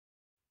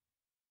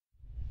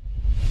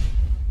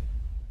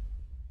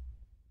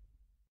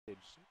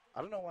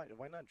I don't know why.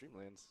 Why not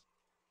Dreamlands?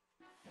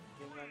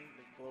 Dugan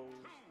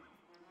blows.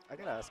 I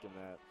gotta ask him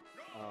that.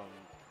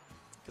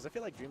 Because I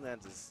feel like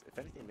Dreamlands is, if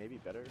anything, maybe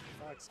better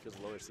for Fox because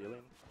lower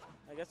ceiling.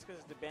 I guess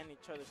because they ban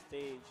each other's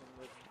stage,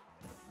 and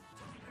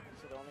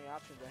so the only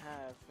option they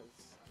have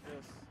is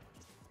this.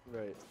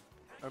 Right.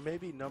 Or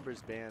maybe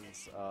Numbers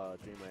bans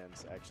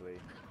Dreamlands, actually.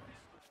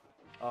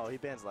 Oh, he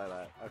bans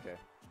Lilat. Okay.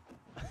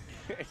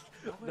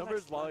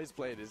 Numbers, while he's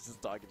playing, is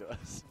just talking to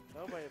us.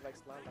 Nobody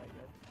likes Lilat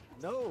yet.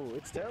 No,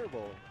 it's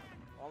terrible.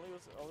 Only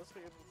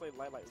people play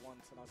Lilat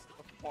once, and I was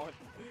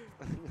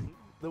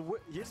one.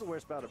 Here's the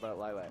worst part about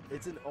Lilat.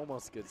 It's an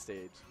almost good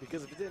stage.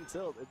 Because if it didn't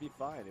tilt, it'd be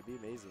fine. It'd be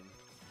amazing.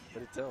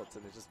 But it tilts,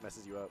 and it just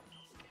messes you up.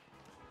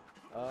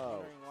 Oh. I'm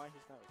wondering why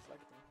he's not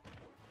reflecting.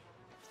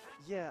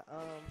 Yeah,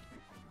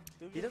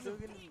 Dugan, he doesn't.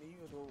 Dugan and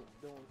Evil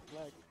don't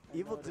reflect.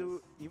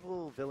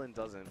 Evil villain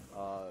doesn't.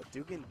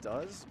 Dugan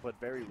does, but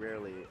very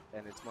rarely,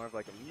 and it's more of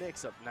like a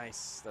mix-up.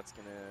 Nice. That's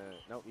gonna.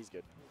 Nope, he's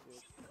good.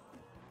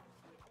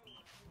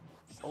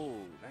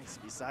 Oh, nice.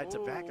 Beside to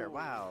backer.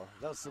 Wow,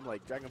 that was some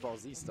like Dragon Ball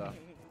Z stuff.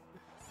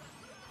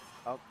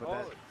 Oh,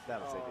 but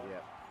that'll take it.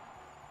 Yeah.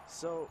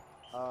 So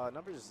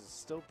Numbers is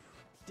still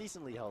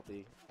decently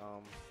healthy.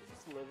 He's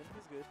just living.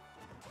 He's good.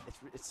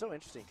 It's so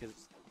interesting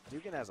because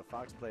Dugan as a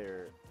Fox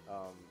player,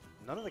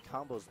 none of the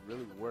combos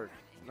really work.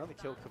 None of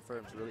the kill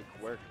confirms really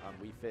work on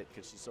Wii Fit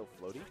because she's so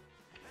floaty.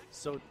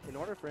 So in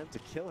order for him to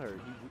kill her,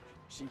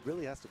 she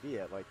really has to be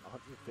at like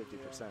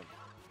 150%.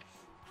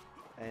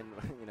 And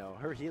you know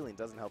her healing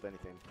doesn't help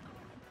anything.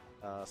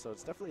 So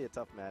it's definitely a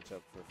tough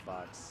matchup for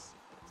Fox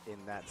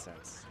in that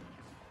sense.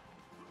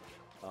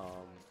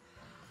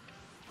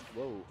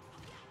 Whoa.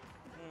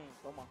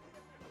 Come on.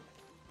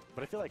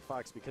 But I feel like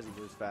Fox, because he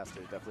moves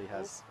faster, definitely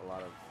has a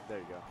lot of, there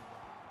you go,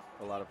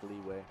 a lot of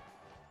leeway.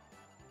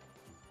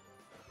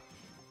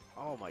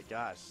 Oh my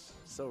gosh,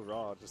 so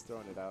raw, just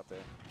throwing it out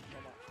there.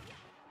 Come on.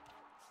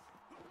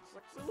 It's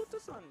like, salute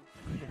the sun.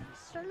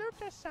 Salute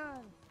the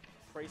sun.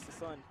 Praise the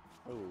sun.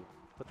 Oh,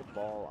 put the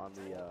ball on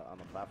the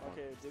platform.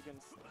 Okay,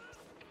 Dugan's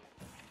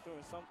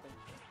doing something.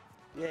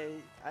 Yeah,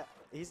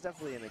 he's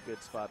definitely in a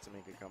good spot to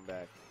make a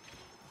comeback.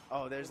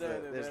 Oh, there's the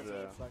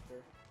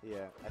reflector.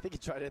 Yeah, I think he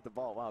tried to hit the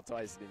ball, wow,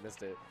 twice and he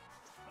missed it.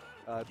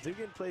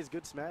 Dugan plays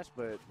good Smash,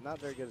 but not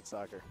very good at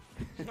soccer.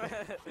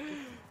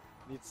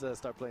 Needs to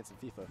start playing some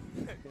FIFA.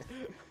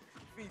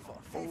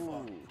 FIFA.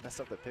 Ooh, messed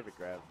up the pivot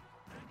grab.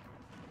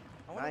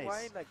 I wonder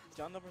why like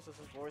John Numbers does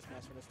his forward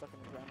smash when they're stuck in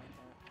the ground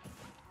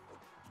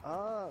like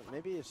that.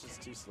 Maybe it's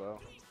just too slow.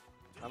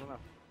 I don't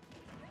know.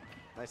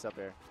 Nice up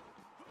air.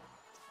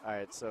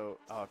 Alright, so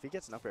if he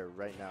gets an up air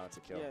right now, it's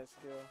a kill. Yeah, it's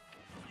kill.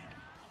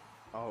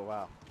 Oh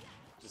wow.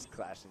 Just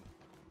clashing.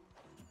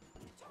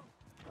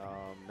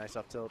 Nice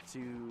up tilt to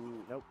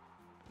nope.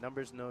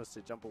 Numbers knows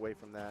to jump away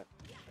from that.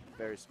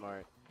 Very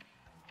smart.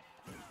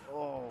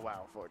 Oh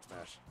wow, forward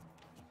smash.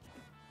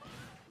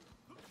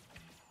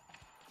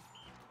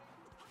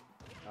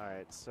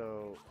 Alright,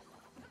 so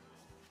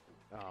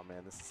oh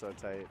man, this is so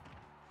tight.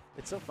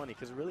 It's so funny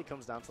because it really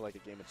comes down to like a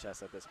game of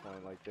chess at this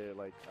point. Like they're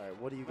like, alright,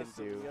 what are you gonna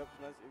do? Yep,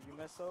 if you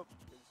mess up,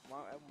 it's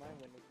my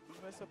win. If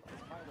you mess up,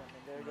 it's my win.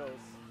 And there it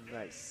goes.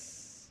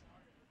 Nice.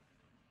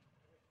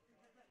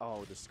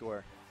 Oh, the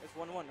score. It's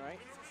 1-1, right?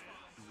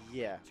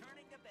 Yeah.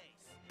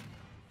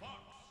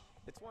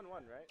 It's 1-1,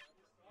 right?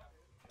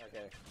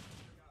 Okay.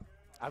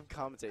 I'm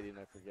commentating,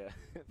 I forget.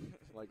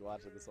 Like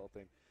watching this whole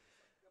thing.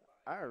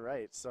 All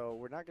right, so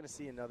we're not going to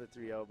see another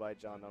 3-0 by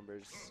John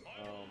Numbers.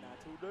 Not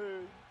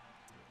today.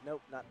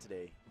 Nope, not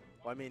today.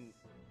 Well, I mean,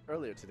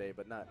 earlier today,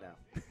 but not now.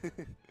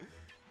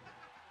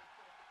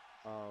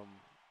 All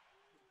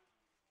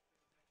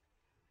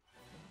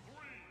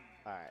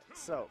right,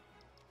 so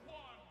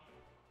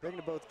they're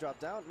going to both drop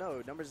down.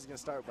 No, Numbers is going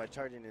to start by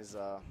charging his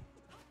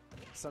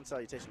Sun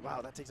Salutation.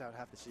 Wow, that takes out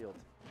half the shield.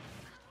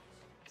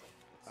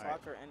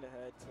 Soccer and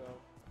ahead, so.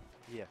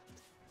 Yeah.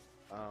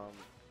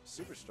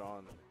 Super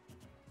strong.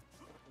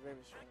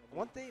 Very strong.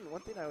 One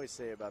thing I always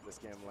say about this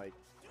game, like,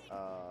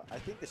 I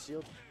think the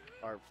shields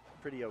are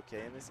pretty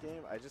okay in this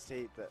game. I just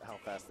hate how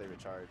fast they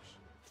recharge.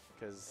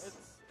 Because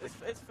it's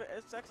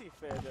actually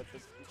fair that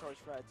this recharge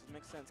fast. It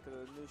makes sense because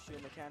of the new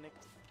shield mechanic.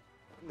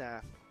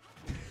 Nah.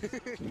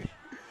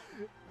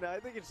 No, I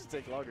think it should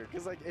take longer.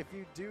 Because, like, if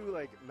you do,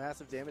 like,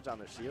 massive damage on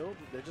their shield,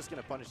 they're just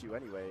going to punish you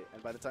anyway.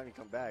 And by the time you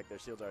come back, their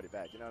shield's already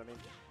back. You know what I mean?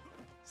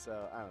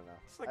 So, I don't know.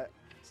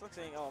 It's like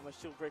saying, oh, I'm going to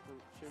shield break you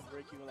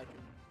in, like,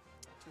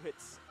 2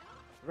 hits.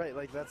 Right,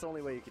 like, that's the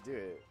only way you could do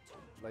it.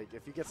 Like,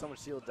 if you get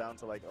someone's shield down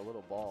to, like, a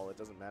little ball, it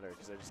doesn't matter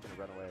because they're just going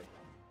to run away.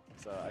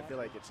 So, I feel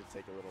like it should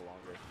take a little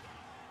longer.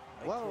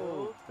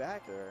 Whoa,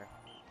 backer.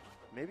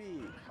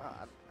 Maybe,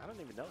 I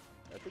don't even know.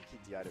 I think he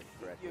DI'd it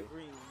correctly.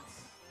 Greens.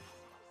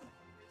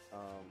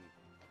 Oh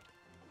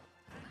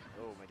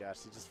my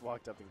gosh, he just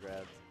walked up and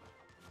grabbed.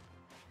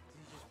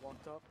 He just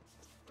walked up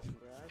and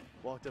grabbed?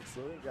 Walked up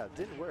slowly and grabbed.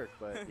 Didn't work,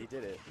 but he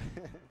did it.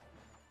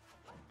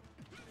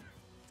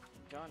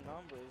 John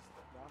Numbers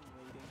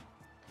dominating.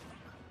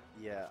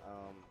 Yeah,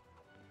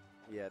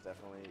 yeah,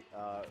 definitely.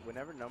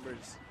 Whenever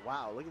Numbers...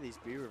 Wow, look at these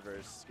B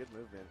reverse. Good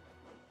movement.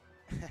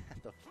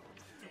 the,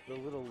 the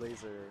little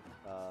laser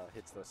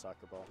hits the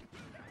soccer ball.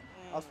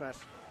 I'll smash.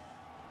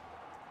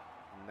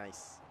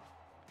 Nice.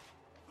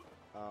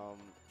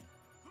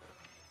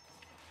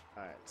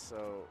 Alright,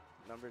 so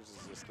Numbers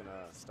is just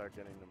gonna start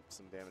getting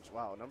some damage.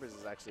 Wow, Numbers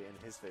is actually in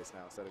his face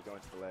now instead of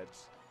going to the ledge.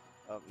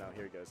 Oh, no,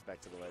 here he goes,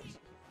 back to the ledge.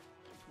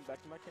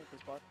 Back to my camping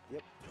spot.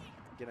 Yep.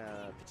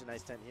 Gonna pitch a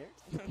nice tent here.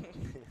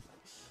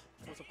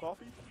 Want some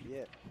coffee?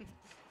 Yeah.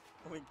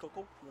 I mean,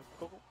 cocoa. You want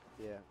some cocoa?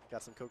 Yeah,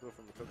 got some cocoa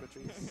from the cocoa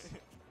trees.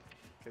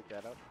 Cook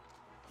that up.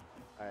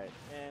 Alright.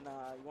 And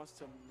you want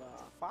some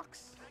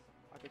fox?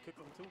 I can cook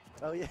them too.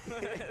 Oh, yeah.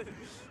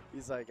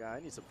 He's like, I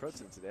need some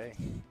protein today.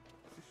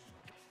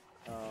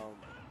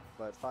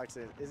 But Fox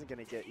isn't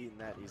going to get eaten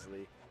that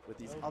easily with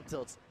these up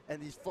tilts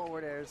and these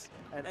forward airs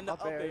and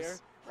up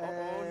airs. Oh,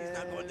 he's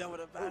not going down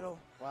with a battle.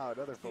 Wow,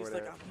 another forward air.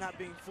 He's air. like, I'm not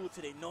being fooled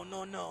today. No,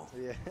 no, no.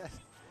 Yeah.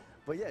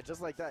 But yeah,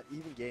 just like that,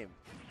 even game.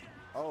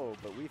 Oh,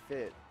 but we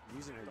fit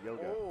using her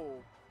yoga.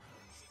 Oh.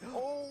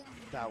 Oh.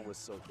 That was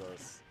so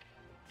close.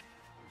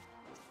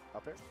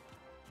 Up air.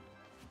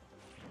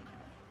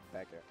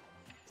 Back air.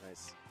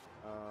 Nice.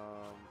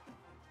 Oh,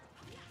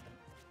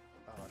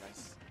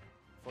 nice.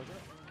 Forward throw?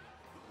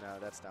 No,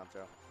 that's down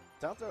throw.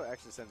 Down throw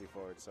actually sends you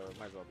forward, so it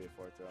might as well be a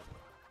forward throw.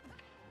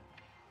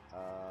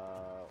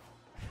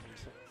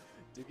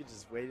 Dugan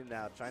just waiting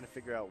now, trying to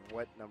figure out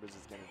what Numbers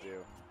is going to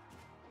do.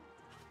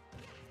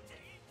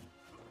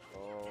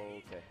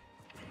 Okay.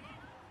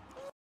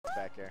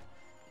 Back air.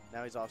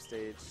 Now he's off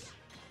stage.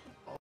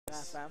 Oh,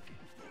 fam.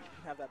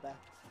 Have that back.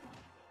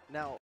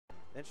 Now,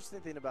 the interesting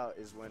thing about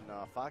is when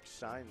Fox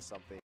shines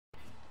something,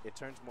 it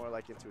turns more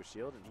like into a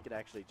shield, and he could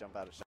actually jump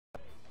out of shot.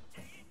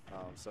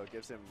 So it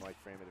gives him like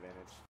frame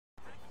advantage.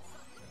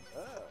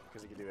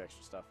 Because he can do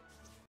extra stuff.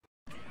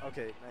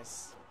 Okay,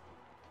 nice.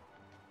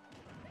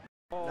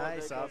 Oh,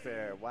 nice up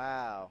air.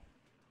 Wow.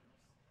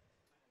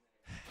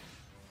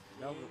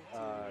 No,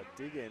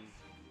 Dugan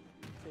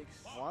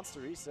wants to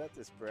reset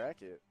this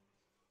bracket.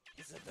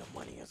 He said the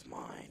money is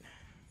mine.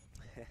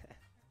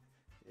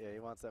 Yeah, he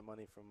wants that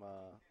money from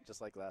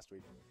just like last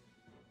week.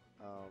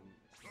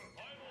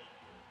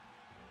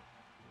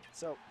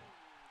 So,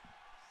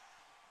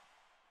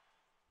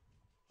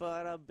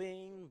 bada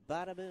bing,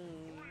 bada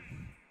boom.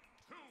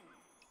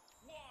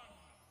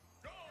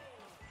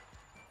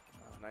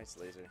 Oh, nice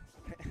laser.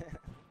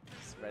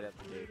 Just right at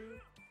the gate.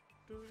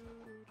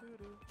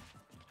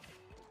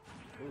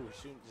 Ooh,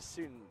 just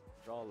shooting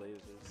raw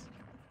lasers.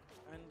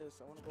 End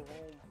this. I want to go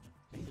home.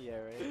 Yeah,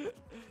 right.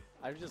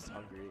 I'm just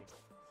hungry.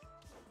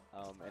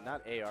 And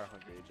not AR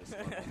hungry, just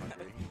hungry.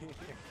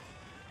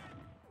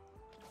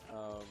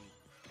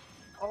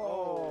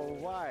 Oh,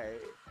 why?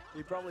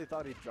 He probably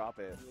thought he'd drop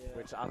it, yeah.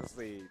 Which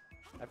honestly,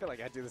 I feel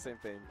like I'd do the same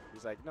thing.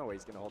 He's like, no way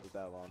he's going to hold it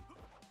that long.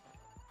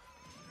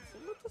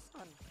 Salute the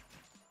sun.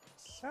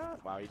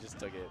 Wow, he just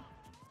took it.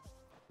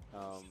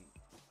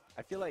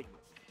 I feel like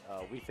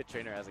Wii Fit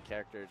Trainer as a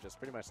character just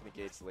pretty much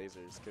negates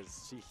lasers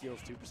because she heals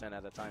 2%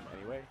 at a time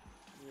anyway.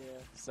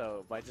 Yeah.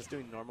 So by just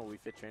doing normal Wii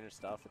Fit Trainer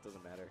stuff, it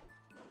doesn't matter.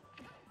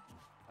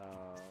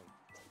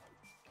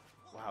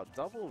 Wow,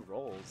 double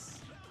rolls.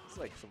 It's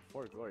like some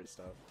For Glory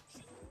stuff.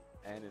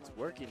 And it's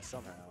working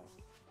somehow.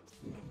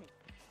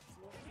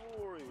 For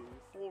glory,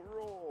 full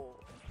roll.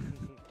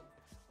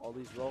 All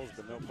these rolls,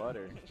 but no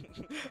butter.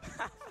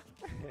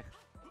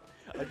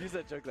 I've used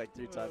that joke like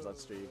 3 times on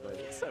stream, but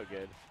it's so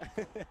good.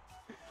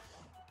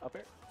 Up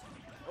air.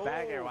 Oh,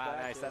 back air. Wow,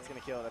 back nice. air. That's going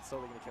to kill. That's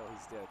totally going to kill.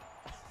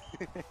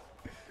 He's dead.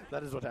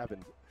 That is what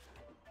happened.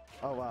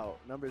 Oh, wow.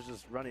 Numbers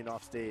just running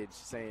off stage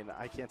saying,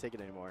 I can't take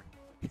it anymore.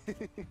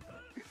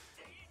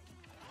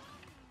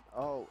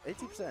 Oh,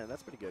 18%.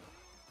 That's pretty good.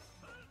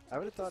 I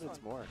would have thought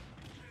it's more,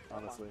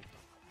 honestly.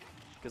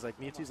 Because, like,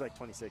 Mewtwo's like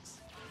 26.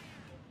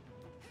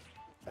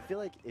 I feel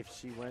like if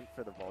she went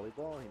for the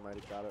volleyball, he might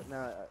have got it.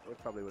 Nah, it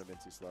probably would have been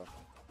too slow.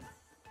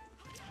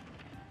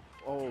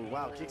 Oh,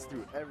 wow. Kicks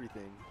through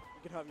everything.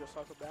 You can have your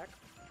soccer back.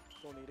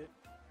 Don't need it.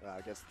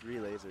 I guess 3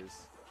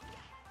 lasers.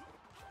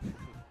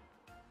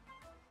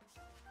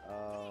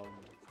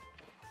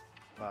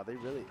 Wow, they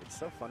really, it's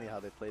so funny how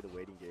they play the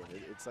waiting game.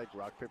 It's like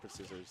rock, paper,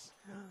 scissors.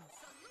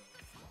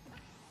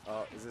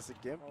 Oh, is this a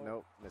gimp? Oh.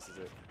 Nope, misses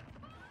it.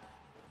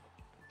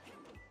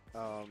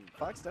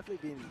 Fox definitely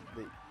being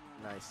the,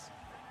 nice.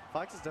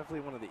 Fox is definitely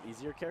one of the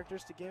easier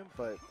characters to gimp,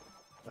 but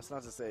that's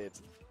not to say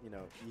it's, you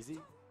know, easy.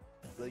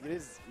 Like, it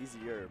is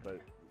easier, but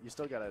you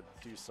still gotta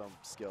do some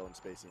skill and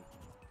spacing.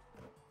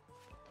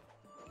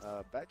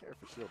 Back air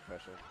for shield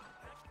pressure.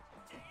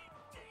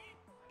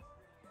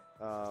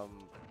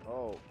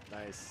 Oh,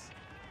 nice.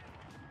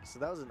 So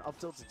that was an up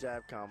tilt to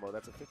jab combo.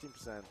 That's a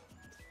 15%.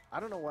 I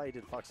don't know why he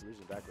did Fox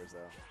Illusion backwards,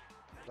 though.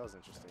 That was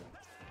interesting.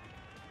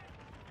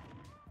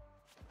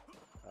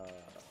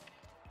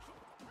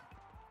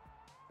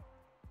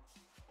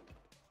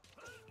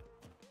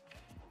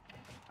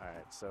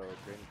 Alright, so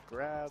gradient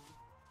grab.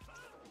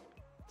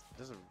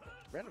 There's a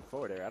random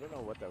forward air. I don't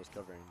know what that was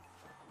covering.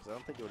 Because I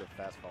don't think it would have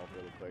fast followed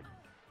really quick.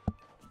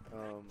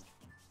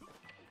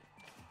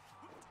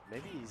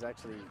 Maybe he's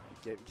actually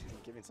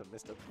giving some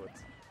missed up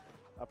puts.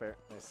 Up air.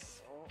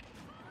 Nice.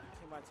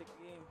 might take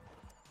the game.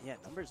 Yeah,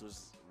 Numbers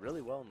was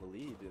really well in the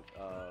lead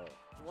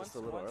just a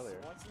little earlier.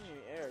 Once in the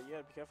air, you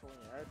gotta be careful when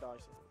you air dodge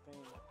the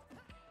thing.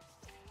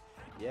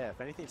 Yeah,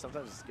 if anything,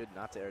 sometimes it's good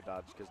not to air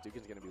dodge because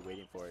Dugan's going to be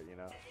waiting for it, you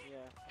know?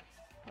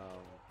 Yeah.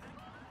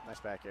 Nice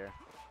back air.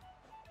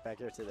 Back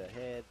air to the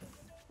head.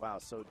 Wow,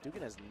 so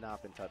Dugan has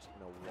not been touched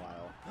in a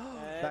while.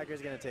 Back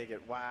air's going to take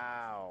it.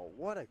 Wow,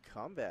 what a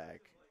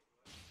comeback.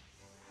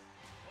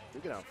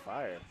 Dugan on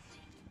fire.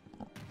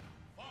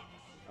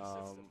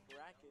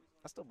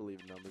 I still believe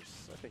in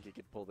Numbers. I think he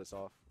could pull this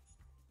off.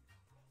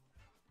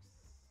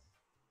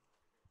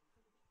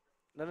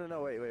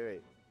 No,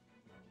 wait.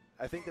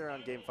 I think they're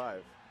on game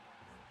 5.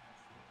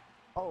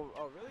 Oh,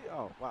 really?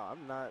 Oh, wow,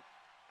 I'm not.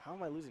 How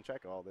am I losing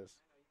track of all this?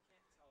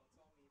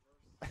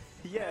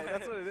 Yeah,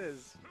 that's what it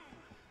is.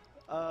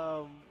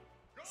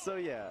 So,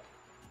 yeah.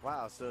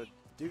 Wow, so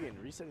Dugan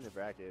resetting the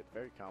bracket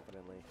very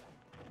confidently.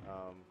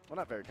 Well,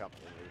 not very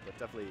confidently, but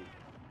definitely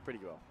pretty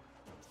well.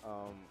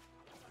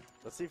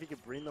 Let's see if he can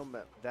bring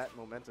that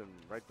momentum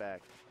right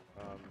back.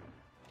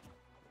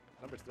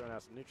 Numbers throwing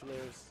out some neutral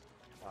airs.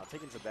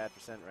 Taking some bad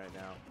percent right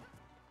now.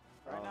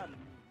 Right now,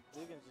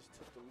 Dugan just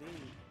took the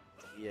lead.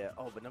 Yeah.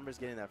 Oh, but Numbers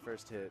getting that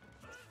first hit.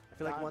 I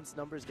feel like once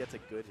Numbers gets a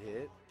good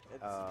hit, he's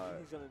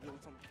gonna do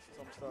some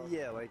stuff.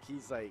 Yeah, like he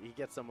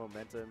gets some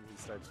momentum.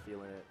 He starts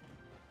feeling it.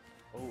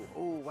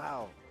 Oh,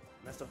 wow!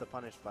 Messed up the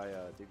punish by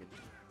Dugan.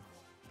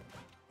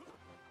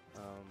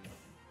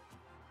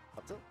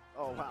 Up tilt.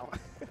 Oh, wow!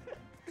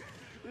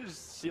 They're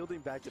just shielding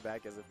back to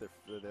back as if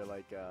they're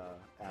like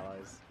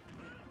allies.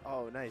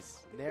 Oh,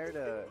 nice. Nair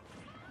to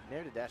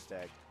dash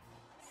tag.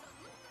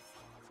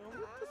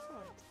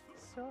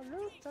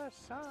 Salute the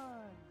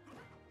sun.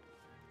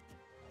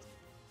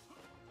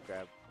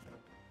 Grab.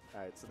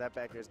 Alright, so that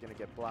back air is going to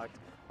get blocked.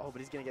 Oh, but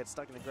he's going to get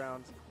stuck in the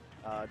ground.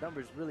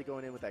 Numbers really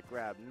going in with that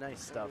grab.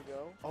 Nice stuff.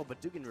 Oh,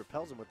 but Dugan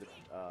repels him with the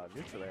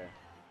neutral air.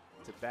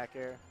 To back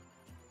air.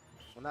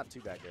 Well, not to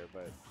back air,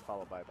 but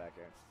followed by back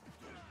air.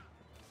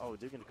 Oh,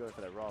 Dugan's going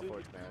for that raw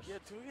forward smash. Yeah,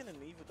 Dugan and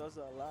Eva does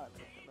that a lot.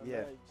 Yeah.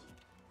 Ledge.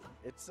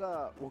 It's,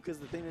 well, because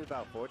the thing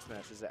about forward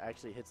smash is it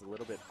actually hits a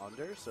little bit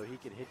under, so he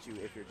can hit you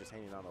if you're just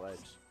hanging on the ledge.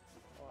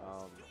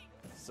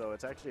 So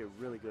it's actually a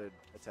really good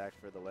attack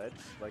for the ledge,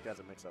 like as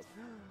a mix-up.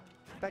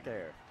 Back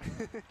air.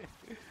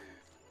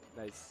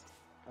 Nice.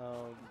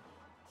 Man.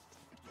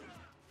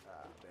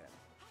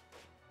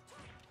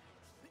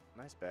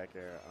 Nice back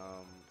air.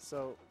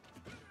 So,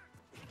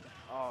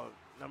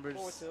 Numbers.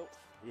 Forward tilt.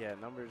 Yeah,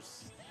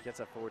 Numbers gets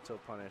a forward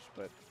tilt punish,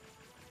 but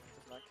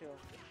does not kill.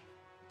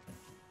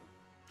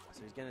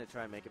 So he's gonna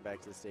try and make it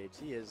back to the stage.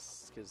 He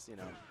is, because you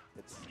know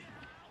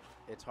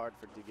it's hard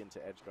for Dugan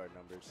to edge guard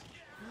Numbers.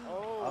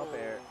 Oh, up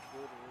air.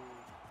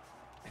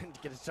 And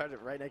gonna start it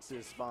right next to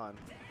his spawn.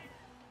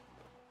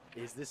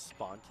 Is this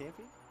spawn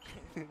camping?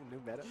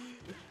 New meta?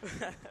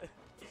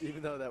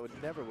 Even though that would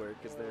never work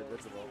because they're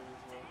invincible.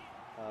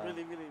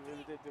 Really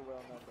did do well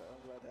on that.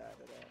 I'm glad they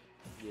added that.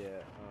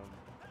 Yeah,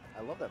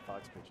 I love that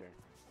Fox picture.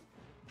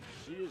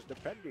 She is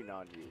depending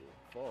on you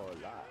for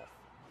life.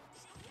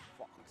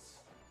 Fox.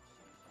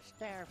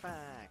 Star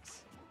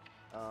Fox.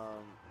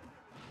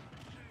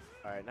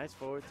 Alright, nice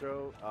forward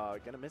throw.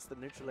 Gonna miss the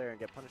neutral air and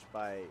get punished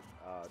by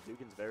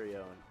Dugan's very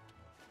own.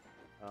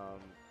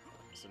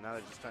 So now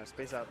they're just trying to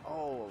space out.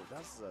 Oh,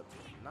 that's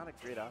not a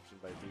great option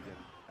by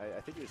Dugan.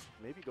 I think he was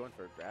maybe going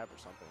for a grab or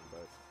something,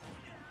 but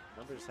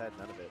Numbers had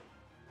none of it.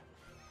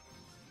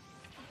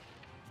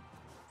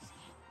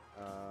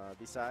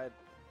 Beside,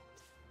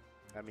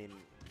 I mean,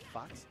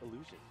 Fox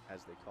Illusion,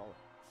 as they call it.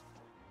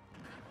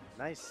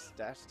 Nice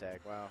dash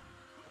attack, wow.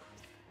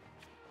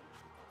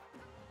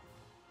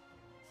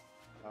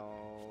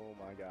 Oh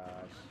my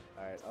gosh.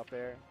 Alright, up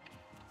air.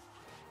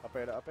 Up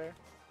air to up air.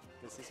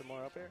 Can see some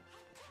more up air?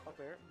 Up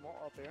air, more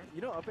up air.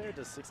 You know up air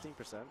does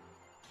 16%?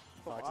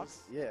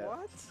 Fox? Yeah.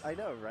 What? I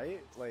know,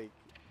 right? Like,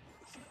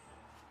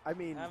 I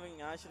mean,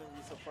 I shouldn't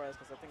be surprised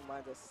because I think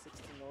mine does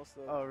 16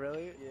 also. Oh,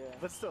 really? Yeah.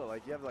 But still,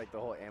 like, you have like the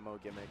whole ammo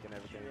gimmick and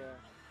everything.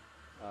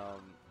 Yeah.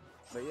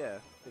 But yeah,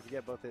 if you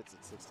get both hits,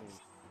 it's 16.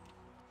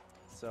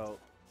 So,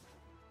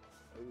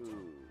 ooh.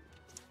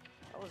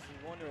 I was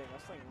wondering, I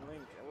was playing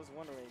Link, I was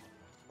wondering,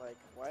 like,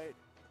 why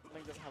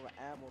Link doesn't have an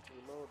ammo to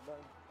reload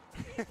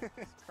button.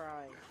 He's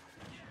crying.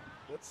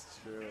 That's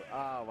true.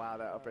 Oh, wow,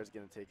 that up air's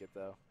going to take it,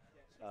 though.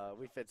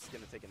 We Fit's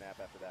going to take a nap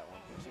after that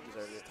one. She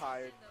deserved it.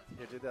 Tired.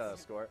 Here, do the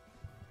score.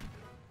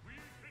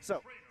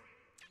 So,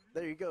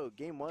 there you go.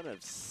 Game 1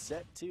 of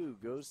set 2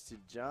 goes to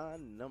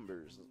John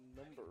Numbers.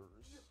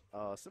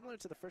 Similar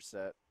to the first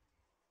set.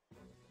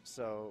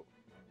 So,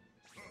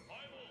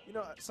 you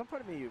know, some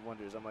part of me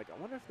wonders, I'm like, I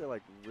wonder if they're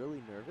like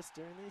really nervous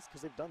during these,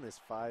 because they've done this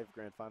 5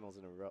 grand finals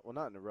in a row. Well,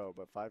 not in a row,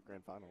 but 5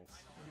 grand finals.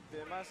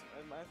 It might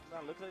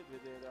not look like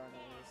they are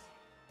nervous.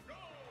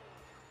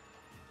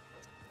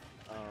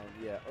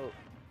 Yeah. Oh,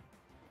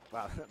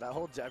 wow. That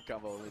whole jab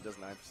combo only does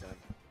 9%.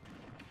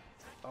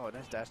 Oh,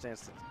 nice dash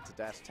dance to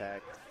dash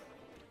tag.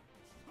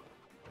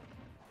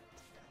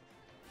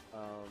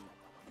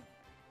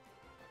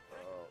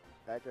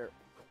 Backer.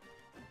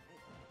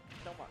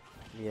 Come on.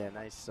 Yeah,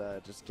 nice.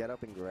 Just get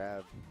up and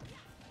grab.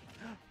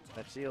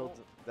 That shield,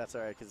 that's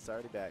alright, because it's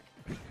already back.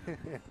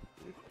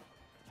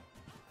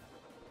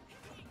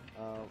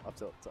 Up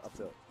tilt, up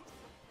tilt.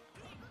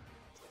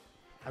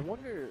 I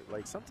wonder,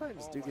 like,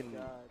 sometimes Dugan...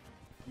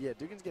 Yeah,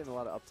 Dugan's getting a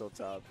lot of up tilt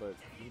top, but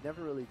he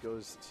never really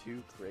goes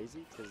too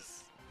crazy,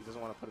 because he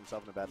doesn't want to put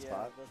himself in a bad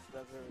spot.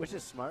 That's which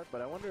is smart, but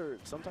I wonder,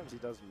 sometimes he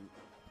does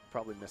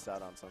probably miss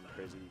out on some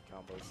crazy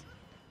combos.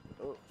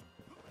 Oh.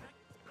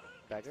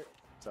 Bagger.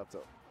 It's up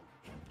tilt.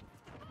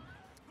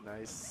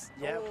 Nice.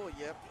 Yep. Oh,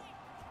 yep.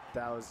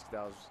 That was.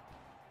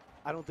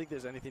 I don't think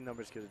there's anything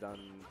Numbers could have done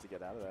to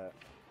get out of that.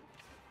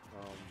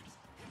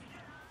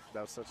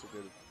 That was such a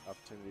good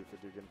opportunity for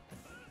Dugan.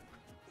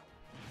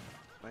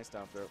 Nice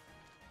down throw.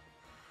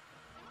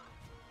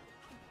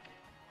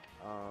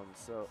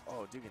 So,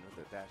 oh, Dugan with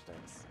the dash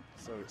dance.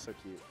 So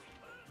cute.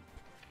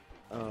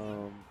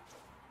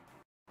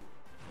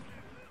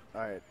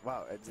 Alright,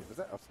 wow. Was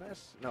that up smash?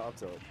 No, up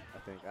tilt, I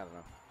think. I don't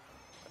know.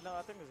 No,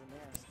 I think it was in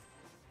there.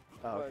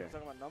 Oh, What, okay. you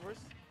talking about numbers?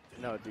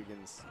 No,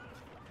 Dugan's.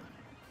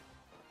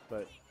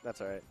 But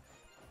that's alright.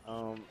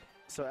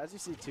 So as you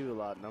see too a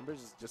lot,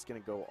 Numbers is just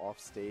gonna go off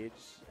stage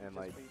and Just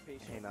like be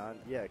patient. hang on.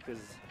 Yeah, because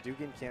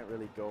Dugan can't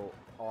really go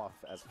off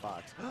as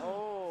Fox.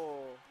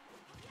 Oh.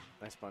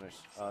 Nice punish.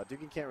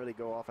 Dugan can't really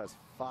go off as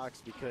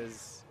Fox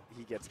because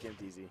he gets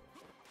gimped easy.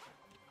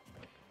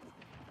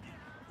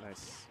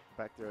 Nice.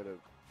 Back throw to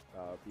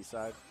B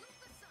side.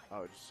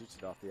 Oh, it just shoots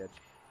it off the edge.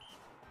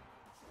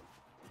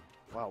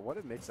 Wow, what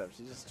a mix up.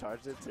 She just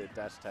charged it to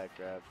dash attack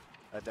grab.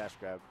 Dash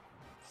grab.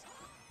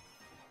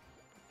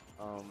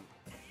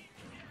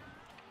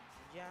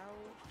 Yow.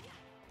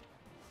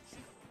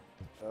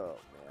 Oh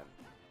man.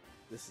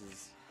 This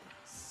is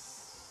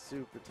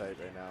super tight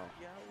right now.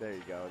 Yow. There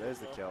you go. There's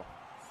the kill.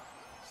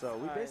 So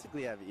we Alright.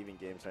 basically have even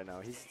games right now.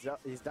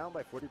 He's down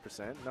by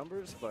 40%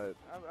 numbers, but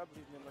I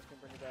believe Nimbus can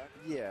bring it back.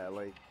 yeah,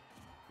 like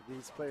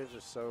these players are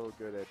so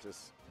good at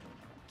just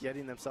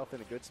getting themselves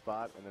in a good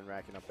spot and then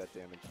racking up that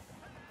damage.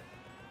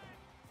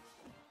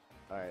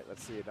 All right,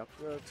 let's see an up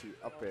throw to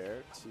up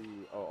air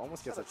to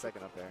almost gets that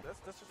second up air. That's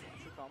just a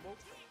true combo.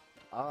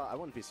 I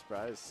wouldn't be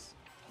surprised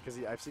because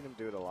I've seen him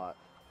do it a lot.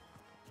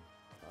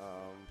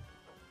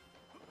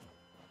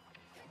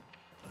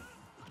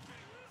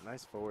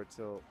 Nice forward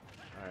tilt.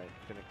 All right,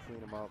 gonna clean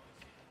him up.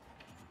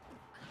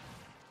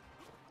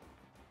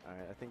 All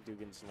right, I think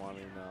Dugan's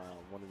wanting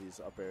one of these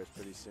up airs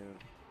pretty soon.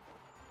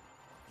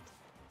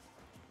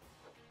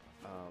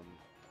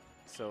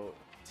 So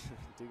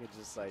Dugan's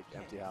just like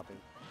empty hopping.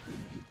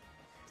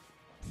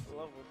 I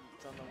love when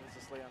sometimes it's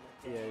just lay on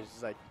the Yeah, he's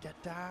just like,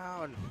 get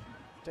down,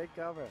 take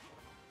cover.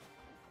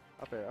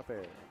 Up air, up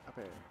air, up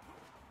air.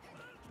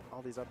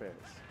 All these up airs.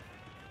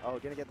 Oh,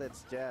 gonna get that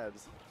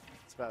jabs.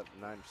 It's about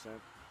 9%.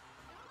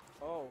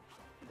 Oh,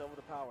 double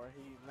the power.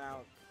 He now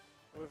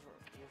with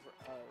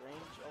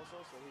range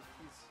also, so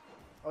he's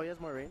Oh, he has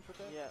more range with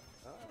that? yeah,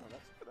 Oh,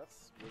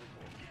 that's really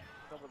cool.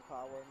 double the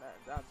power. And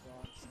that's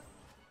wrong.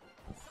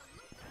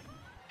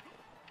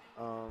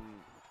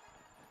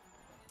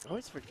 I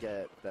always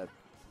forget that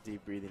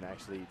deep breathing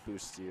actually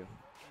boosts you.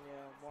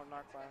 Yeah, more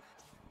knockback.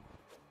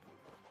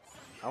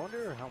 I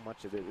wonder how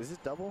much it is. Is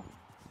it double?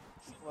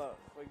 Well,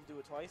 you can do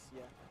it twice.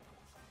 Yeah.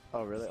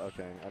 Oh, really?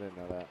 Okay, I didn't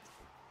know that.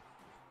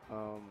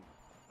 Oh,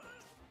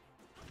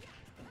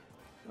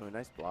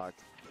 nice block.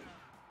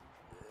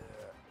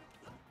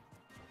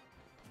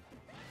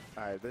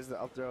 All right, there's the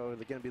up throw.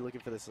 They're going to be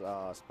looking for this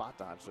spot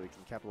dodge so he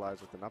can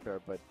capitalize with an up air,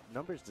 but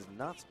Numbers does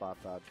not spot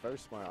dodge. Very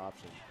smart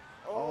option.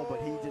 Oh,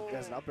 but he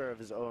has an up air of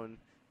his own,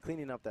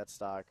 cleaning up that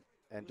stock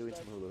and doing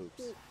some hula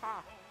hoops.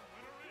 Ha.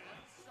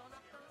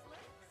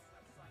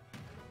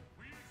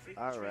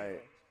 All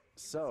right,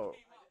 so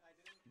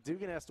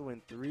Dugan has to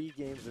win 3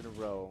 games in a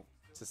row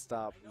to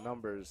stop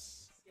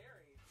Numbers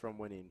from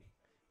winning.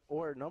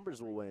 Or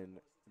Numbers will win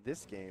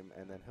this game,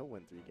 and then he'll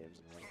win 3 games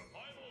in a row.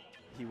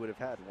 He would have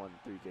had won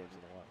 3 games in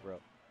a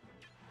row.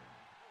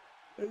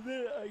 And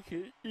then I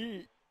can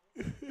eat.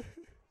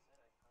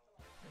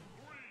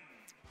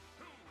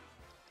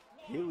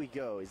 Here we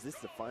go. Is this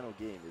the final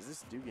game? Is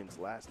this Dugan's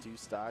last 2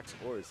 stocks,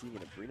 or is he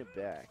going to bring it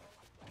back?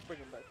 Bring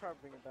it back. Probably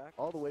bring it back.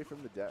 All the way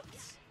from the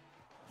depths.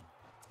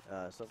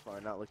 So far,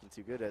 not looking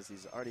too good as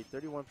he's already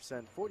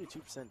 31%,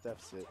 42%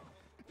 deficit.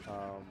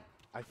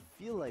 I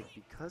feel like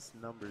because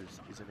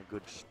Numbers is in a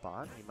good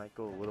spot, he might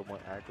go a little more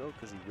aggro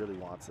because he really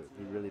wants it.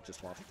 He really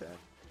just wants it to end.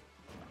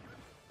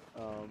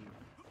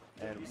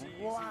 And You see,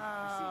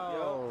 wow!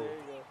 yo, there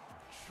you go.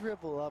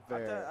 Triple up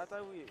air. I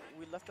thought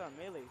we left out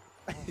melee.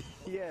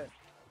 Yeah.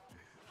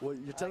 Well,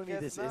 you're telling me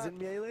guess this not. isn't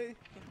melee?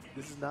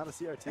 This is not a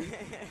CRT?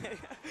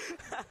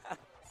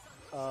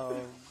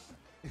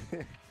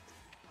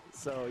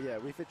 So yeah,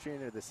 we fit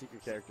Trainer, the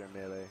secret character in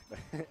Melee.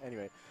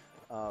 Anyway,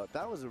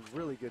 that was a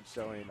really good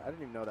showing. I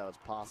didn't even know that was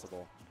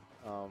possible.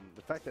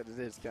 The fact that it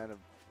is kind of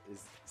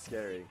is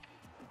scary.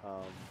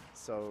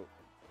 So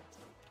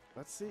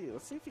let's see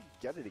if he can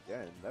get it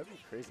again. That'd be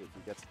crazy if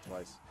he gets it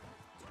twice.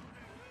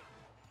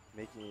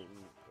 Making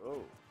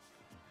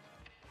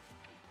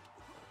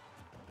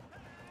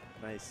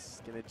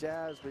nice. Gonna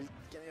jabs, but he's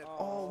getting it.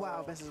 Oh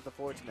wow, messes with the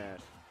forward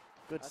smash.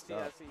 good I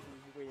stuff. see.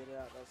 He waited it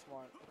out. That's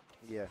smart.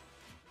 Yeah.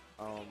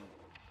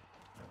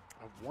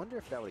 I wonder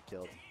if that would have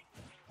killed.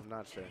 I'm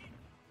not sure.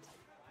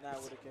 Nah,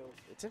 would have killed.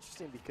 It's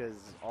interesting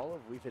because all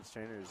of Wii Fit's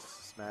trainers'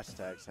 smash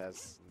attacks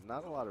has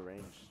not a lot of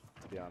range,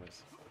 to be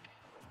honest.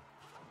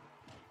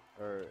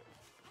 Or,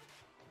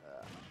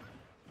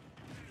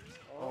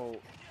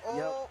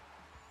 yep.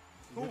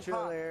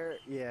 Neutral air,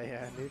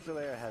 yeah. Neutral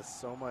air has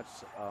so much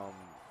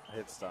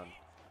hit stun,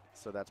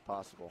 so that's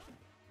possible.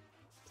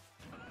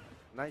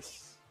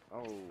 Nice.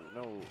 Oh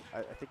no,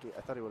 I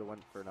thought he would have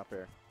went for an up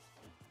air.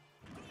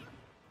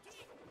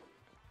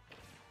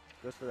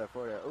 Goes for that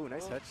forward air. Oh,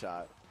 nice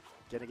headshot.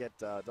 Gonna get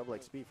double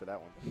XP for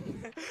that one.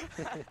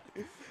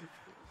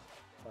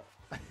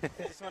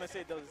 Just want to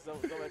say those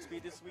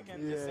XP this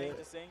weekend. Yeah.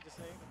 Just saying.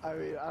 I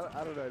mean,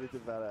 I don't know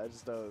anything about it. I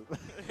just know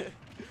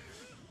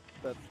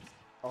that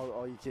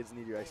all you kids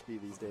need your XP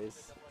these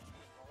days.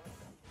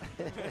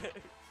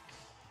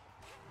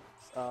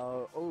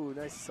 Oh,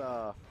 nice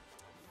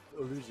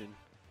illusion.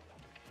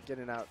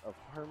 Getting out of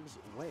harm's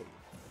way.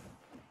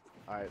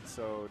 All right,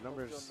 so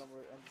numbers.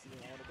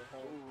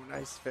 Oh,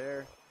 nice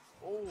fair.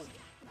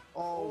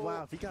 Oh,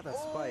 wow. If he got that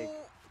spike.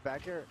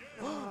 Back air.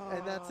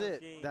 And that's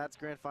it. Game. That's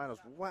grand finals.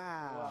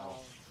 Wow.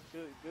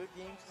 Good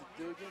games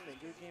to Dugan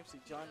and good games to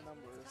John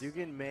Numbers.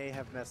 Dugan may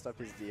have messed up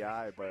his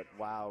DI, but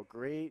wow,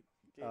 great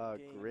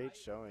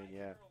showing,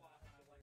 yeah.